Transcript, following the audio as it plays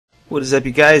What is up,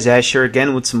 you guys? Ash here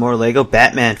again with some more Lego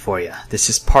Batman for you. This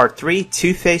is part 3,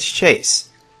 Two-Face Chase.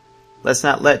 Let's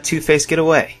not let Two-Face get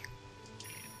away.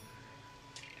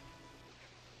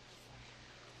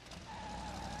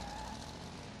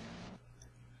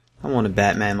 I want a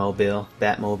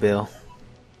Batmobile.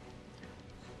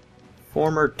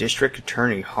 Former District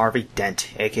Attorney Harvey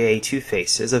Dent, aka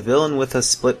Two-Face, is a villain with a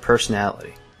split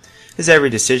personality. His every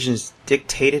decision is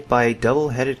dictated by a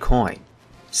double-headed coin,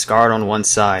 scarred on one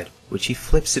side, which he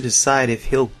flips to decide if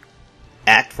he'll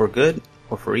act for good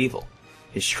or for evil.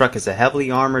 His truck is a heavily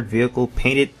armored vehicle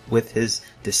painted with his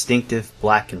distinctive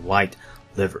black and white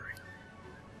livery.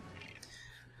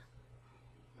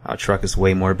 Our truck is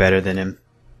way more better than him.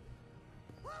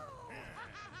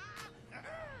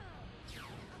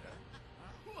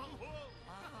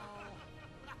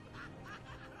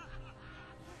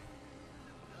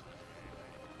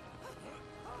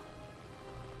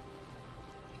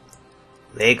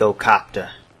 Lego Copter.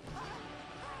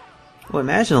 Well,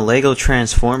 imagine a Lego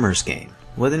Transformers game.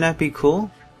 Wouldn't that be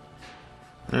cool?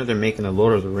 I know they're making a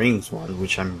Lord of the Rings one,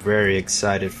 which I'm very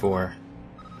excited for.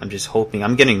 I'm just hoping,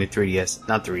 I'm getting the 3DS,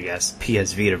 not 3DS,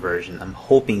 PS Vita version. I'm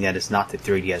hoping that it's not the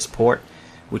 3DS port,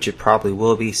 which it probably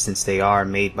will be since they are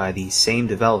made by the same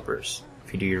developers,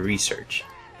 if you do your research.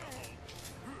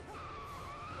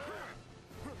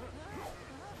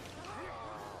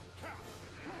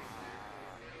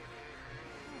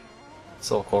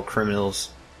 So-called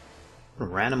criminals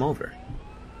ran him over.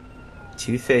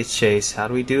 Two-Face chase. How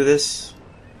do we do this?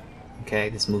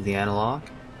 Okay, let's move the analog.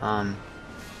 Guy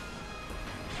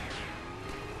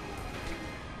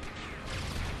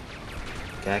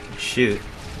can shoot.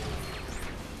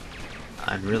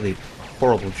 I'm really a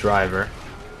horrible driver.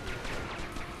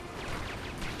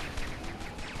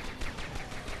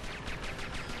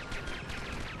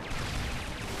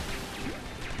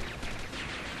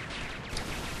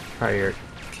 Prior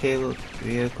cable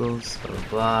vehicles, blah blah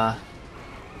blah.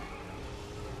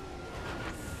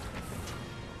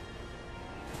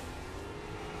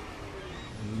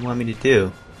 What do you want me to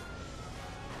do?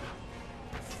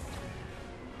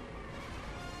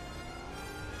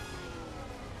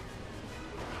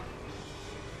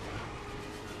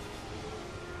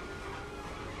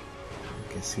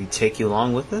 Guess we take you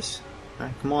along with us?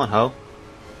 Alright, come on, ho.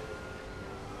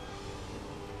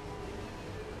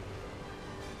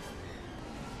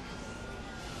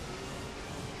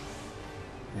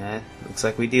 Yeah, looks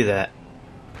like we do that.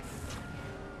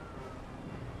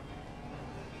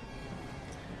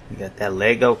 We got that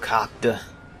Lego Copter.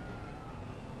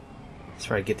 That's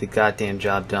right, get the goddamn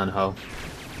job done, ho.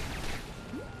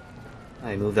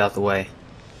 I moved out the way.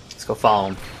 Let's go follow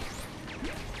him.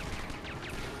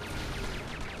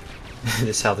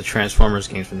 This is how the Transformers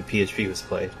games from the PSP was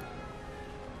played.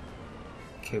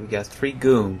 Okay, we got 3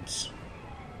 goons.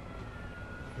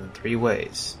 In 3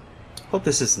 ways. Hope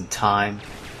this isn't time.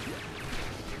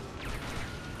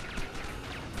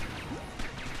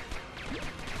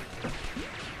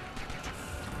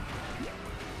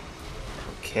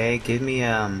 Okay, give me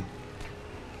oh,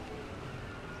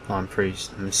 I'm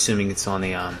assuming it's on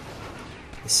the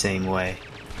same way.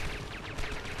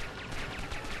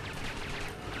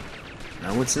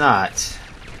 No, it's not.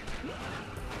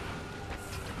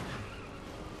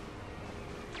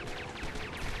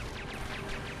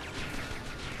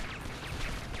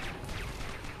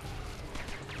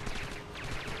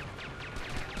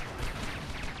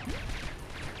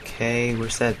 Okay,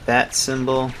 where's that bat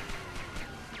symbol?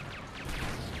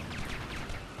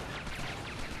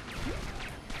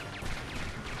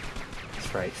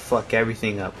 That's right, fuck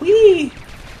everything up. Whee!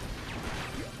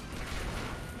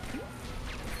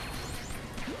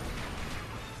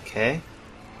 Okay.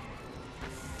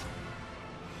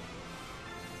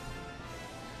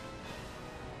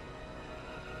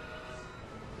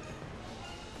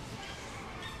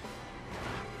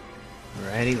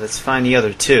 Alrighty, let's find the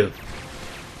other 2.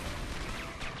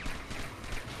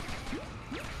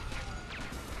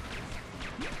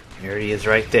 There he is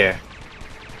right there.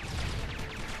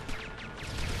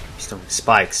 He's throwing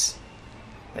spikes.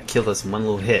 That killed us in one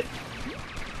little hit.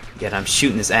 Yet I'm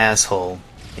shooting his asshole,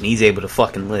 and he's able to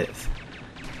fucking live.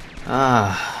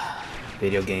 Ah,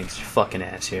 video games are fucking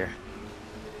ass here.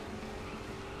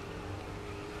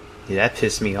 Dude, that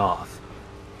pissed me off.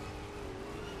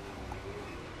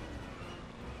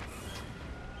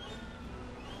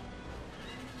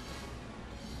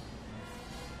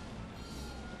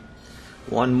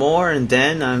 One more and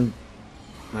then I'm...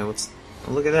 Wait, what's...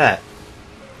 Oh, look at that.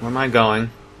 Where am I going?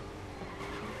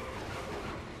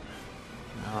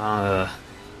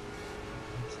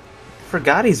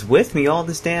 Forgot he's with me all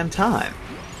this damn time.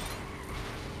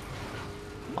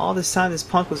 All this time this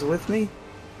punk was with me?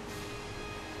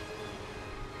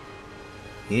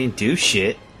 He didn't do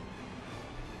shit.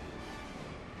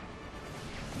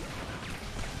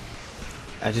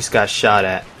 I just got shot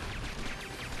at.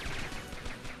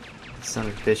 Son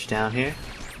of a bitch down here.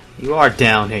 You are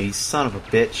down here, you son of a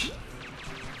bitch.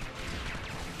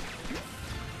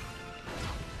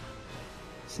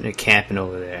 Isn't it camping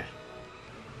over there?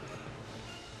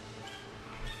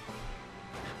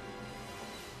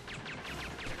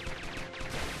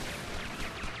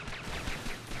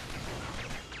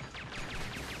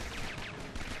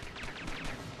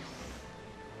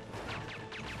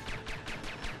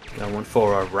 Got one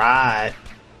for a ride.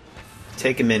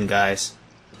 Take him in, guys.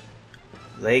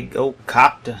 Lego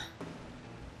copter.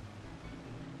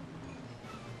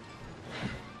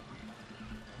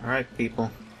 Alright,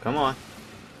 people. Come on.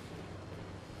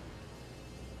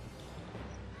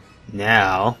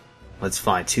 Now, let's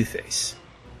find Two-Face.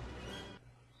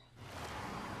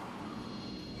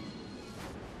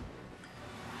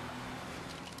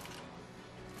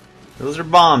 Those are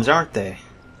bombs, aren't they?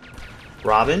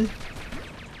 Robin?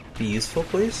 Be useful,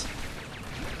 please?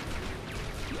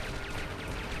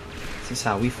 This is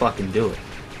how we fucking do it.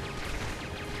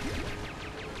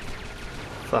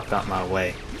 Fuck out my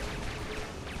way.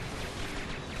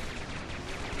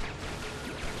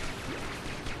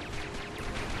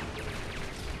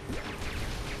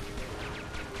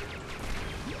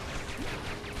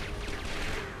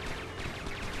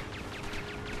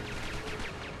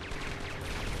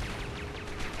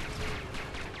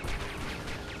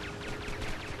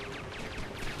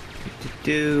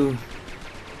 Do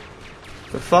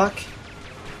the fuck?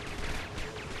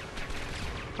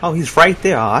 Oh, he's right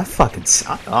there. Oh, I fucking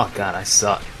oh god, I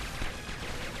suck.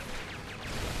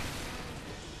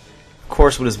 Of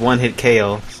course, with his one-hit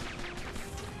KO.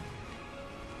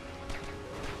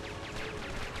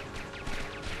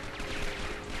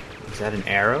 Is that an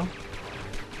arrow?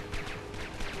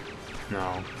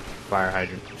 No, fire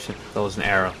hydrant. Shit, that was an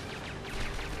arrow.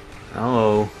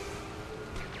 Oh.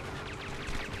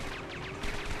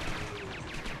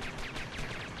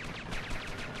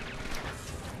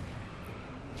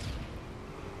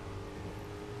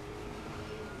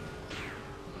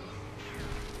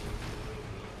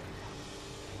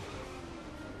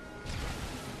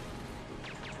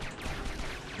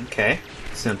 Okay,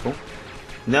 simple.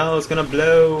 No, it's gonna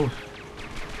blow.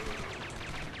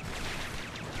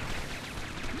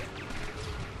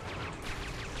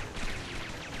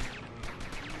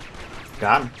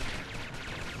 Got him.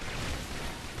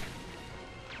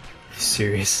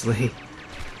 Seriously?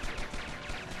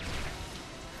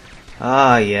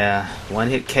 Ah, yeah. One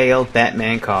hit KO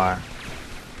Batman car.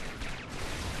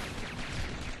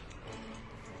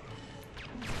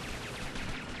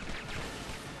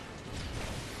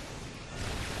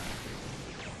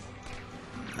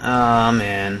 Aw,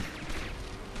 man.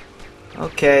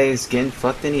 Okay, he's getting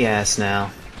fucked in the ass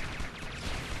now.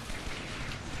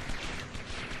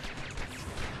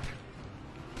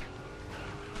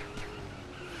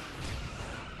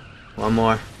 One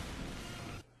more.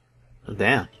 Oh,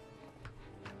 damn.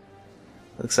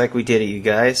 Looks like we did it, you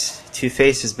guys.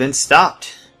 Two-Face has been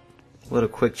stopped. What a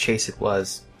quick chase it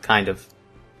was. Kind of.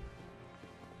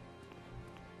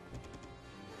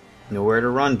 Nowhere to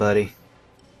run, buddy.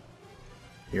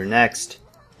 You're next.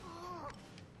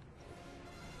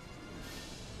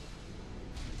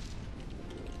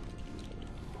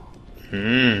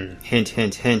 Hint,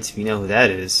 hint, hint. We know who that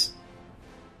is.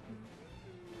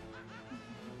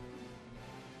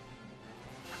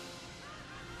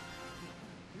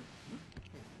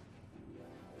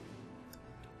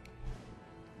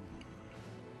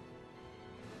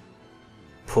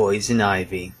 Poison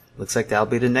Ivy. Looks like that'll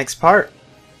be the next part.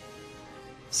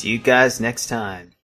 See you guys next time.